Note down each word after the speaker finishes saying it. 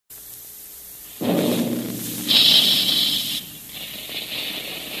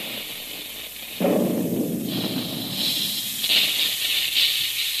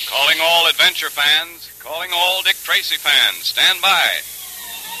adventure fans, calling all Dick Tracy fans. Stand by.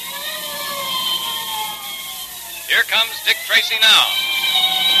 Here comes Dick Tracy now.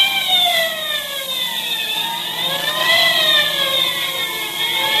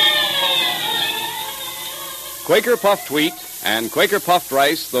 Quaker Puffed Wheat and Quaker Puffed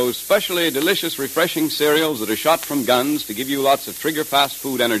Rice, those specially delicious, refreshing cereals that are shot from guns to give you lots of trigger-fast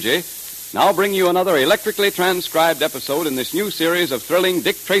food energy, now bring you another electrically transcribed episode in this new series of thrilling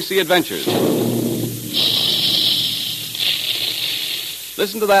Dick Tracy adventures.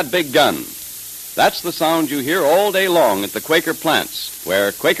 Listen to that big gun. That's the sound you hear all day long at the Quaker plants,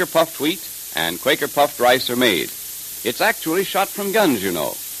 where Quaker Puffed Wheat and Quaker Puffed Rice are made. It's actually shot from guns, you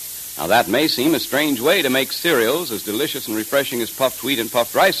know. Now, that may seem a strange way to make cereals as delicious and refreshing as puffed wheat and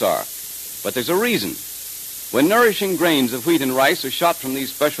puffed rice are, but there's a reason. When nourishing grains of wheat and rice are shot from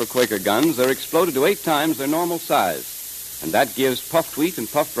these special Quaker guns, they're exploded to 8 times their normal size, and that gives puffed wheat and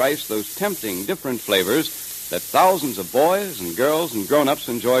puffed rice those tempting, different flavors that thousands of boys and girls and grown-ups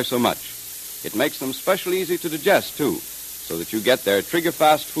enjoy so much. It makes them special easy to digest, too, so that you get their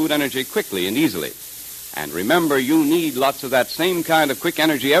trigger-fast food energy quickly and easily. And remember, you need lots of that same kind of quick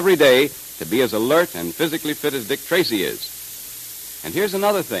energy every day to be as alert and physically fit as Dick Tracy is. And here's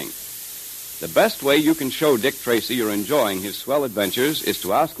another thing. The best way you can show Dick Tracy you're enjoying his swell adventures is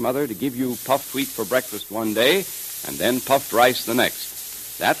to ask Mother to give you puffed wheat for breakfast one day and then puffed rice the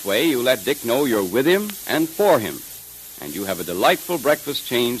next. That way you let Dick know you're with him and for him, and you have a delightful breakfast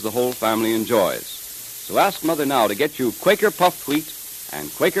change the whole family enjoys. So ask Mother now to get you Quaker Puffed Wheat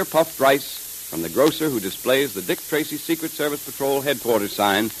and Quaker Puffed Rice from the grocer who displays the Dick Tracy Secret Service Patrol headquarters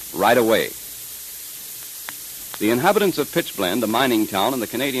sign right away. The inhabitants of Pitchblende, a mining town in the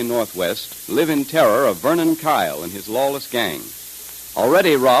Canadian Northwest, live in terror of Vernon Kyle and his lawless gang.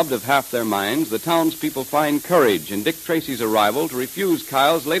 Already robbed of half their minds, the townspeople find courage in Dick Tracy's arrival to refuse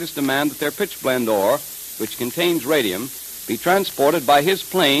Kyle's latest demand that their Pitchblende ore, which contains radium, be transported by his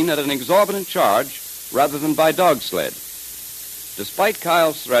plane at an exorbitant charge rather than by dog sled. Despite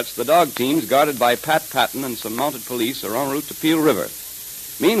Kyle's threats, the dog teams guarded by Pat Patton and some mounted police are en route to Peel River.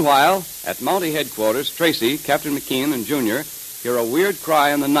 Meanwhile, at Mountie headquarters, Tracy, Captain McKean, and Junior hear a weird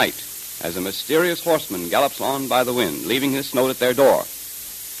cry in the night as a mysterious horseman gallops on by the wind, leaving this note at their door.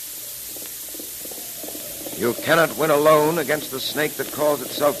 You cannot win alone against the snake that calls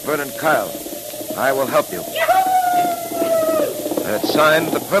itself Vernon Kyle. I will help you. And it's signed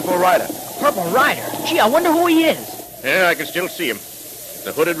the Purple Rider. Purple Rider? Gee, I wonder who he is. Yeah, I can still see him.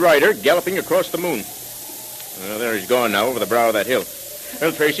 The hooded rider galloping across the moon. Well, there he's gone now, over the brow of that hill.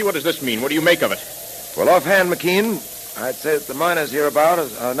 Well, Tracy, what does this mean? What do you make of it? Well, offhand, McKean, I'd say that the miners hereabout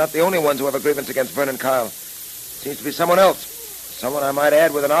are not the only ones who have a grievance against Vernon Kyle. Seems to be someone else. Someone, I might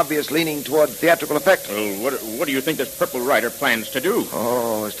add, with an obvious leaning toward theatrical effect. Well, what do you think this Purple Rider plans to do?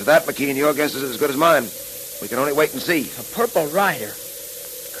 Oh, as to that, McKean, your guess is as good as mine. We can only wait and see. A Purple Rider?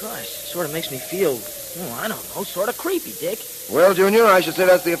 Gosh, it sort of makes me feel, I don't know, sort of creepy, Dick. Well, Junior, I should say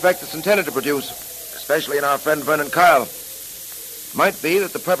that's the effect it's intended to produce, especially in our friend Vernon Kyle. Might be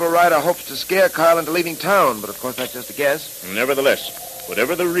that the Purple Rider hopes to scare Kyle into leaving town, but of course that's just a guess. Nevertheless,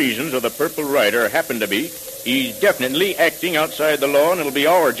 whatever the reasons of the Purple Rider happen to be, he's definitely acting outside the law, and it'll be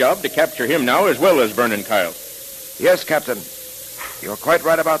our job to capture him now as well as Vernon Kyle. Yes, Captain. You're quite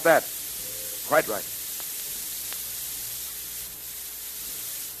right about that. Quite right.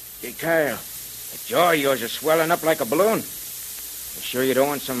 Hey, Kyle, that jaw of yours is swelling up like a balloon. You sure you don't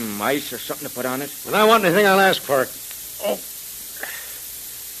want some ice or something to put on it? When I want anything, I'll ask for it. Oh.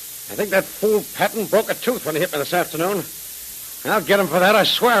 I think that fool Patton broke a tooth when he hit me this afternoon. I'll get him for that, I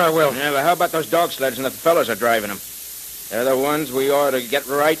swear I will. Yeah, but how about those dog sleds and the fellows are driving them? They're the ones we ought to get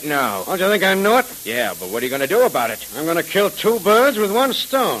right now. Don't you think I know it? Yeah, but what are you going to do about it? I'm going to kill 2 birds with 1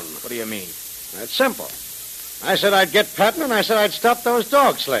 stone. What do you mean? It's simple. I said I'd get Patton, and I said I'd stop those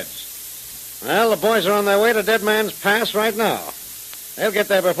dog sleds. Well, the boys are on their way to Dead Man's Pass right now. They'll get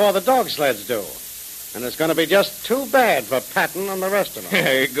there before the dog sleds do. And it's going to be just too bad for Patton and the rest of them.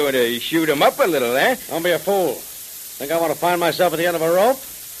 You're going to shoot them up a little, eh? Don't be a fool. Think I want to find myself at the end of a rope?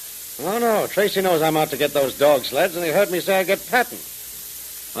 Oh, no. Tracy knows I'm out to get those dog sleds, and he heard me say I'd get Patton.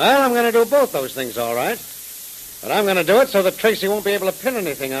 Well, I'm going to do both those things, all right. But I'm going to do it so that Tracy won't be able to pin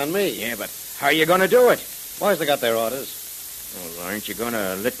anything on me. Yeah, but how are you going to do it? Boys, they got their orders. Well, aren't you going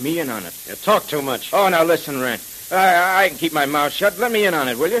to let me in on it? You talk too much. Oh, now listen, Rent. I can keep my mouth shut. Let me in on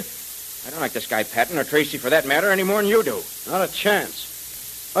it, will you? I don't like this guy Patton or Tracy for that matter any more than you do. Not a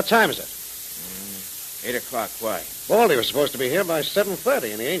chance. What time is it? 8 o'clock. Why? Baldy was supposed to be here by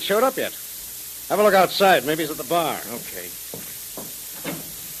 7:30, and he ain't showed up yet. Have a look outside. Maybe he's at the bar. Okay.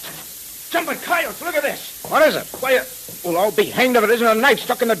 Jumping coyotes, look at this. What is it? Why, Well, I'll be hanged if it isn't a knife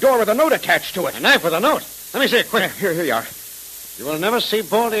stuck in the door with a note attached to it. A knife with a note? Let me see it, quick. Here you are. You will never see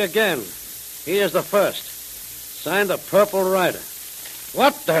Baldy again. He is the first. Signed the Purple Rider.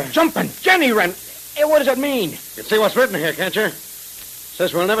 What the... Jumping Jenny Wren. Hey, what does it mean? You can see what's written here, can't you? It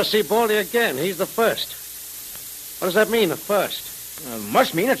says we'll never see Baldy again. He's the first. What does that mean, the first?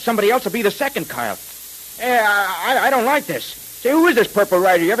 Must mean that somebody else will be the second, Kyle. Hey, I don't like this. Say, who is this Purple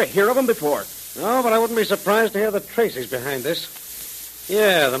Rider? You ever hear of him before? No, but I wouldn't be surprised to hear the Tracy's behind this.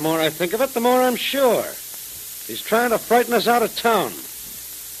 Yeah, the more I think of it, the more I'm sure. He's trying to frighten us out of town.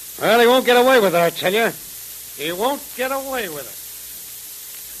 Well, he won't get away with it, I tell you. He won't get away with it.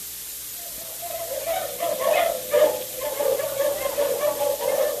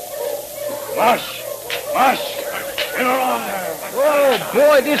 Mush! Get along there! Oh,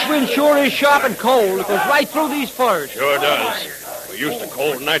 boy, this wind sure is sharp and cold. It goes right through these firs. Sure does. We're used to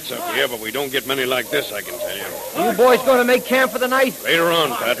cold nights up here, but we don't get many like this, I can tell you. You boys going to make camp for the night? Later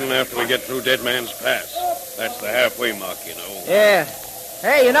on, Patton, after we get through Dead Man's Pass. That's the halfway mark, you know. Yeah.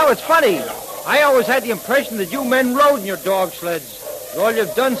 Hey, you know, it's funny. I always had the impression that you men rode in your dog sleds. All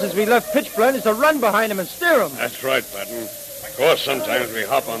you've done since we left Pitchblende is to run behind them and steer them. That's right, Patton. Of course, sometimes we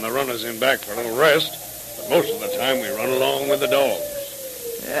hop on the runners in back for a little rest, but most of the time we run along with the dogs.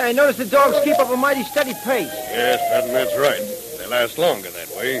 Yeah, I noticed the dogs keep up a mighty steady pace. Yes, Patton, that's right. They last longer that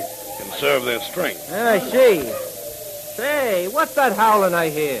way, conserve their strength. I see. Say, what's that howling I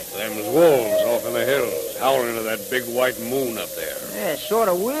hear? Them's wolves off in the hills, howling at that big white moon up there. Yeah, sort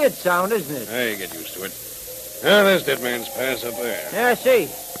of weird sound, isn't it? Hey, get used to it. Ah, there's Dead Man's Pass up there. Yeah, I see.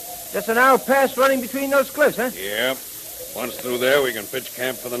 Just a narrow pass running between those cliffs, huh? Yep. Once through there, we can pitch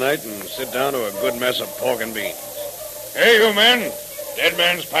camp for the night and sit down to a good mess of pork and beans. Hey, you men. Dead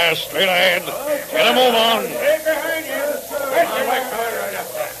Man's Pass straight ahead. Get a move on. Right behind you.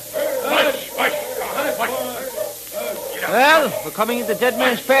 Well, we're coming into Dead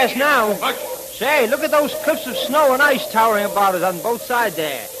Man's Pass now. Say, look at those cliffs of snow and ice towering about us on both sides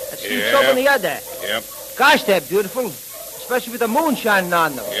there. That's steep over the other. Yep. Gosh, they're beautiful. Especially with the moon shining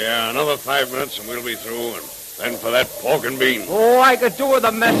on them. Yeah, another 5 minutes and we'll be through, and then for that pork and beans. Oh, I could do with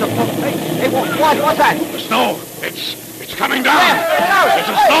a mess of pork. Hey, what's that? The snow. It's coming down. Yeah, It's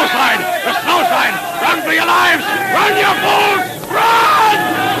a snowslide. The snowslide. Run for your lives. Run, you fools. Run!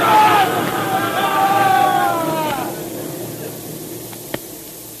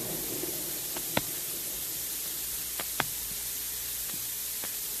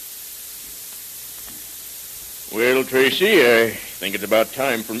 Well, Tracy, I think it's about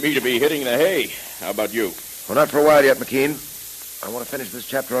time for me to be hitting the hay. How about you? Well, not for a while yet, McKean. I want to finish this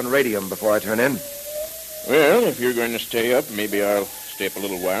chapter on radium before I turn in. Well, if you're going to stay up, maybe I'll stay up a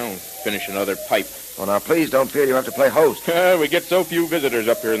little while and finish another pipe. Well, now, please don't feel you have to play host. We get so few visitors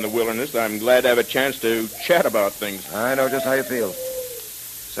up here in the wilderness, I'm glad to have a chance to chat about things. I know just how you feel.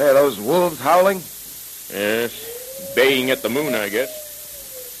 Say, are those wolves howling? Yes, baying at the moon, I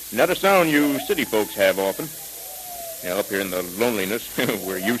guess. Not a sound you city folks have often. Yeah, up here in the loneliness,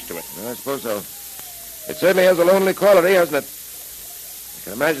 we're used to it. I suppose so. It certainly has a lonely quality, hasn't it? I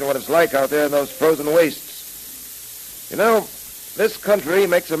can imagine what it's like out there in those frozen wastes. You know, this country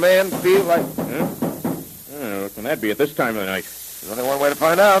makes a man feel like... Huh? Oh, what can that be at this time of the night? There's only one way to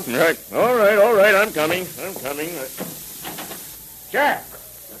find out. Right. All right, I'm coming. Jack!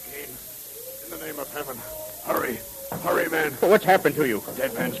 McKean, in the name of heaven, hurry, man. What's happened to you?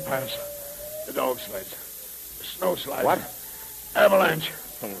 Dead Man's Pass. The dog sleds. The snow slide. What? Avalanche.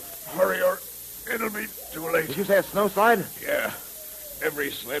 Hurry or it'll be too late. Did you say a snowslide? Yeah. Every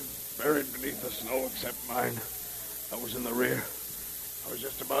sled buried beneath the snow except mine. I was in the rear. I was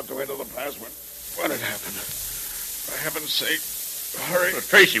just about to enter the pass when it happened. For heaven's sake, hurry.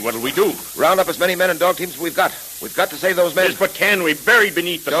 Tracy, what'll we do? Round up as many men and dog teams as we've got. We've got to save those men. Yes, but can we? Buried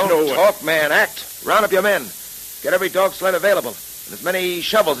beneath the Don't snow. talk, man. Act. Round up your men. Get every dog sled available. And as many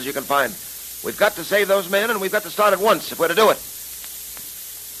shovels as you can find. We've got to save those men, and we've got to start at once if we're to do it.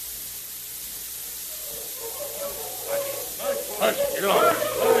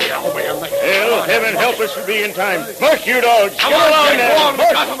 Hell, heaven help us to be in time. Mush, you dogs. Get along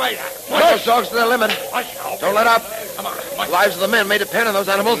there. Push those dogs to their limit. Don't let up. The lives of the men may depend on those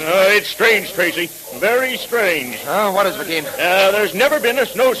animals. It's strange, Tracy. Very strange. Oh, what is, McKean? There's never been a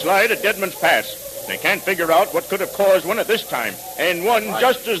snowslide at Deadman's Pass. They can't figure out what could have caused one at this time. And one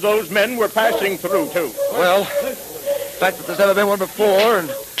just as those men were passing through, too. Well, the fact that there's never been one before, and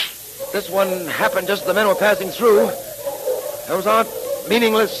this one happened just as the men were passing through, those aren't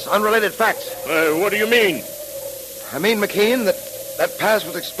meaningless, unrelated facts. What do you mean? I mean, McKean, that pass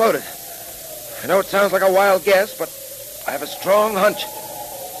was exploded. I know it sounds like a wild guess, but I have a strong hunch.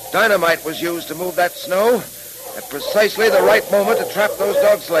 Dynamite was used to move that snow, at precisely the right moment to trap those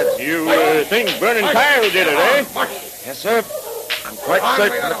dog sleds. You think Vernon Kyle did it, eh? Yes, sir. I'm quite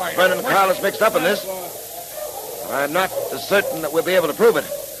certain that Vernon Kyle is mixed up in this. But I'm not as certain that we'll be able to prove it.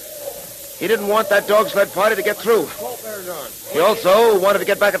 He didn't want that dog sled party to get through. He also wanted to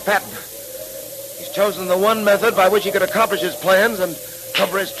get back at Patton. He's chosen the one method by which he could accomplish his plans and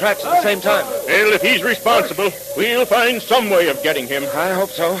cover his tracks at the same time. Well, if he's responsible, we'll find some way of getting him. I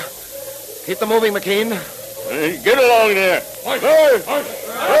hope so. Keep them moving, McKean. Get along there.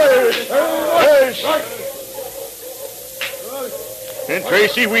 And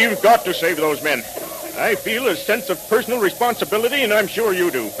Tracy, we've got to save those men. I feel a sense of personal responsibility, and I'm sure you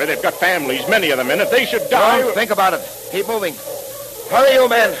do. They've got families, many of them, and if they should die... Don't think about it. Keep moving. Hurry, you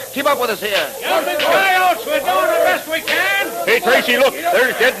men. Keep up with us here. Jumping coyotes, we're doing the best we can. Hey, Tracy, look.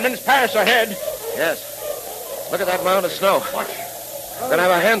 There's Deadman's Pass ahead. Yes. Look at that mound of snow. We're going to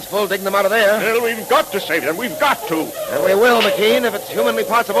have our hands full digging them out of there. Well, we've got to save them. We've got to. And we will, McKean, if it's humanly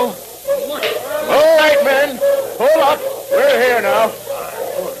possible. All right, men. Pull up. We're here now.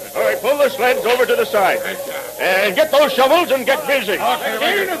 All right, pull the sleds over to the side. And get those shovels and get busy.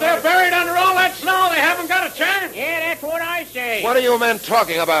 Even if they're buried under all that snow, they haven't got a chance. Yeah, that's what I say. What are you men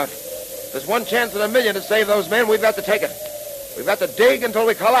talking about? There's one chance in a million to save those men. We've got to take it. We've got to dig until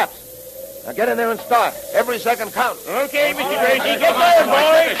we collapse. Now get in there and start. Every second counts. Okay, Mr. Tracy, get going,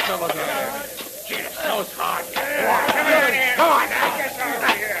 boys. Gee, the snow's hard. Come on now. Get out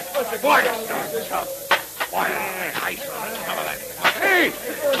of here. Boy, the snow's Hey,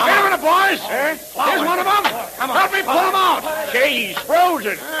 get him in the boys. Here's one of them. Come on. Help me pull him out. Gee, he's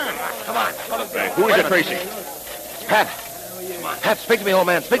frozen. Come on. Who is it, Tracy? Pat. Pat, speak to me, old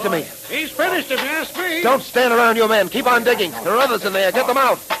man. Speak to me. He's finished, if you ask me. Don't stand around, you men. Keep on digging. There are others in there. Get them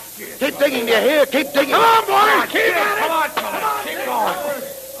out. Keep digging, do you hear? Keep digging. Come on, boys. Keep at it. Come on. Keep going.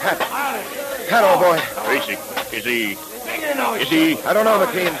 Pat, old boy. Tracy, is he... I don't know,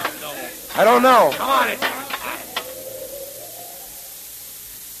 McKean. I don't know. Come on.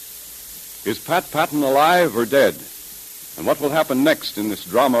 Is Pat Patton alive or dead? And what will happen next in this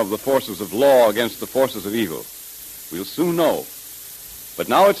drama of the forces of law against the forces of evil? We'll soon know. But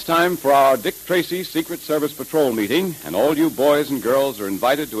now it's time for our Dick Tracy Secret Service Patrol meeting, and all you boys and girls are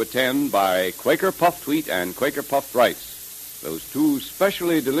invited to attend by Quaker Puffed Wheat and Quaker Puffed Rice, those two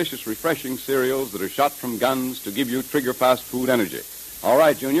specially delicious, refreshing cereals that are shot from guns to give you trigger-fast food energy. All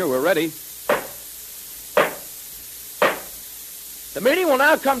right, Junior, we're ready. The meeting will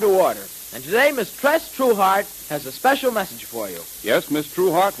now come to order. And today, Miss Tress Trueheart has a special message for you. Yes, Miss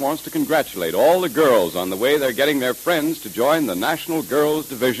Trueheart wants to congratulate all the girls on the way they're getting their friends to join the National Girls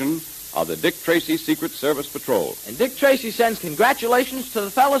Division of the Dick Tracy Secret Service Patrol. And Dick Tracy sends congratulations to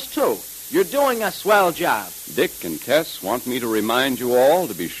the fellas, too. You're doing a swell job. Dick and Tess want me to remind you all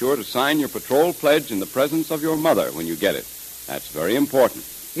to be sure to sign your patrol pledge in the presence of your mother when you get it. That's very important.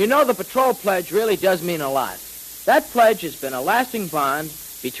 You know, the patrol pledge really does mean a lot. That pledge has been a lasting bond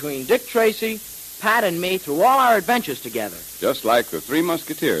between Dick Tracy, Pat, and me through all our adventures together. Just like the Three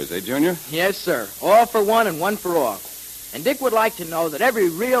Musketeers, eh, Junior? Yes, sir. All for one and one for all. And Dick would like to know that every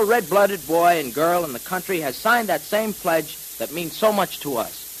real red-blooded boy and girl in the country has signed that same pledge that means so much to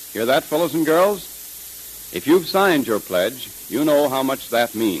us. Hear that, fellows and girls? If you've signed your pledge, you know how much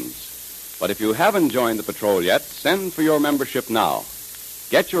that means. But if you haven't joined the patrol yet, send for your membership now.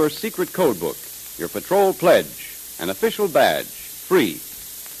 Get your secret code book, your patrol pledge, an official badge, free.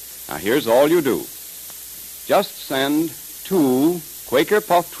 Now, here's all you do. Just send 2 Quaker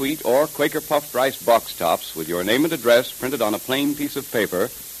Puffed Wheat or Quaker Puffed Rice box tops with your name and address printed on a plain piece of paper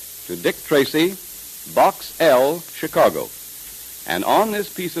to Dick Tracy, Box L, Chicago. And on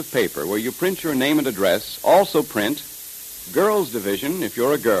this piece of paper, where you print your name and address, also print Girls Division if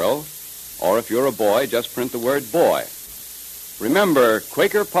you're a girl, or if you're a boy, just print the word boy. Remember,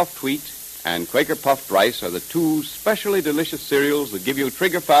 Quaker Puffed Wheat and Quaker Puffed Rice are the 2 specially delicious cereals that give you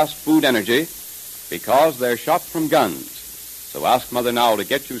trigger-fast food energy because they're shot from guns. So ask Mother now to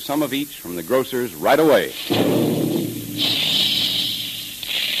get you some of each from the grocer's right away.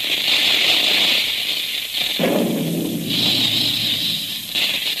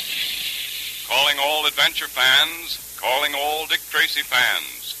 Calling all adventure fans, calling all Dick Tracy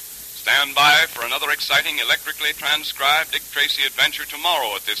fans. Stand by for another exciting electrically transcribed Dick Tracy adventure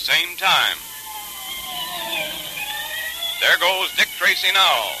tomorrow at this same time. There goes Dick Tracy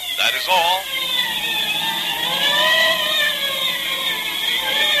now. That is all.